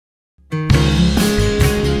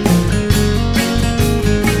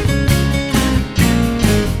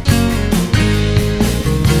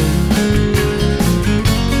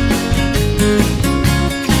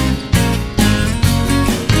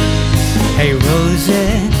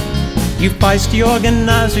Rosie, you feisty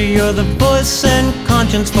organizer, you're the voice and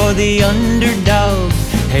conscience for the underdog.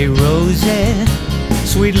 Hey Rosie,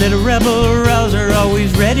 sweet little rebel rouser,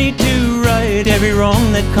 always ready to right every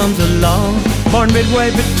wrong that comes along. Born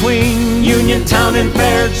midway between Uniontown and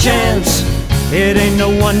Fairchance, it ain't no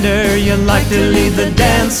wonder you like to lead the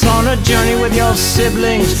dance. On a journey with your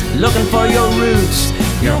siblings, looking for your roots,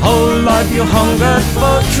 your whole life you hungered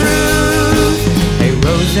for truth. Hey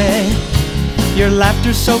Rosie, your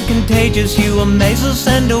laughter's so contagious, you amaze us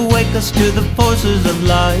and awake us to the forces of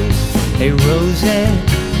life. Hey Rosie,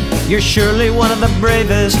 you're surely one of the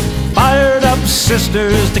bravest, fired up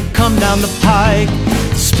sisters to come down the pike.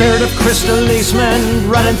 Spirit of Crystal Eastman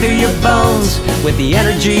running through your bones, with the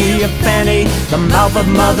energy of Fanny, the mouth of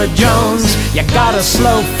Mother Jones. You got a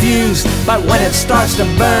slow fuse, but when it starts to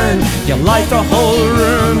burn, you light the whole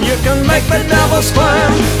room, you can make the devil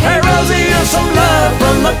squirm. Hey Rosie, here's some love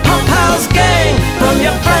from the Pump House Gang, from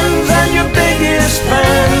your friends and your biggest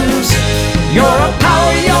fans. You're a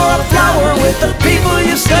power, you're a flower, with the people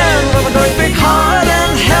you stand, with a great big heart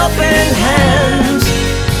and helping hands.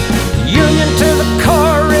 Union to the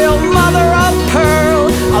core, real mother of pearl,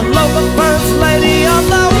 a local first lady of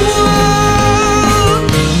the world.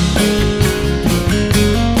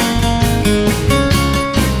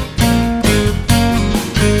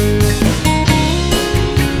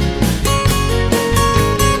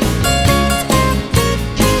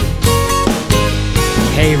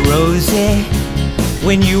 Hey Rosie,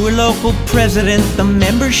 when you were local president, the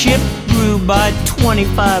membership grew by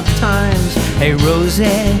 25 times. Hey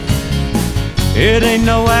Rosie, it ain't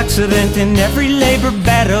no accident, in every labor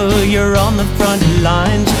battle you're on the front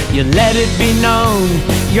lines. You let it be known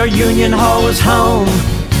your union hall was home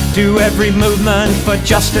to every movement for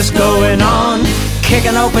justice going on,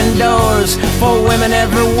 kicking open doors for women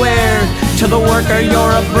everywhere. To the worker,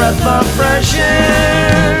 you're a breath of fresh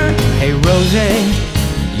air. Hey Rosie,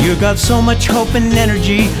 you got so much hope and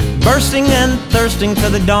energy, bursting and thirsting for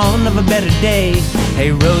the dawn of a better day.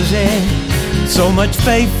 Hey Rosie, so much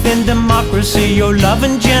faith in democracy, your love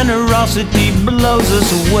and generosity blows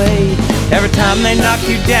us away. Every time they knock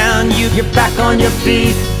you down, you're back on your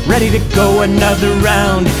feet, ready to go another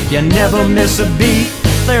round. You never miss a beat.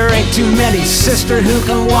 There ain't too many, sister, who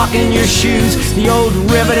can walk in your shoes. The old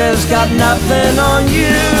Riveter's got nothing on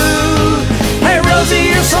you. Hey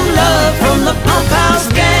Rosie, here's some love from the Pump House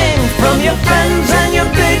Gang, from your friends and your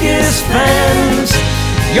biggest fans.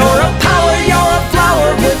 You're a power, you're a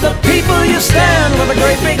flower, with the people you stand, with a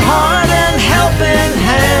great big heart and helping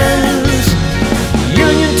hands.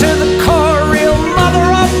 Union to the core, real mother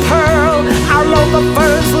of pearl, our local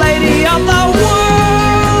first lady of the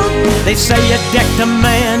world. They say you decked a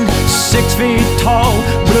man 6 feet tall,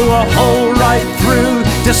 blew a hole right through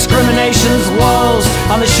discrimination's walls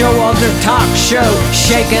on the Showalter talk show,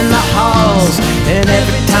 shaking the halls. And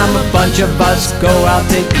every time a bunch of us go out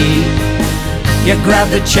to eat, you grab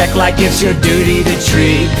the check like it's your duty to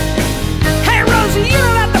treat. Hey Rosie, you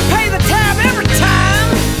don't have to pay the tab every time.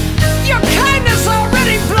 Your kindness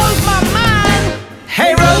already blows my mind.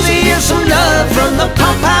 Hey Rosie, here's some love from the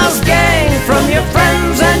Pump House Gang, from your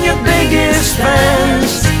friends and your biggest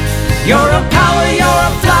fans. You're a power, you're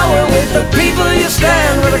a flower, with the people you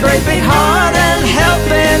stand, with a great big heart and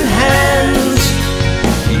helping hands.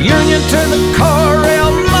 Union to the core, real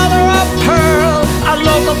mother of pearl, a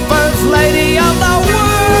local first lady of the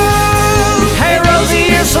world. Hey Rosie,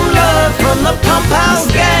 here's some love from the Pump House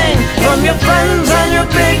Gang, from your friends and your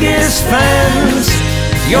biggest fans.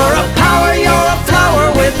 You're a power, you're a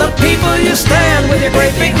flower, with the people you stand, with your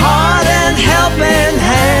great big heart and helping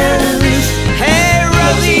hands.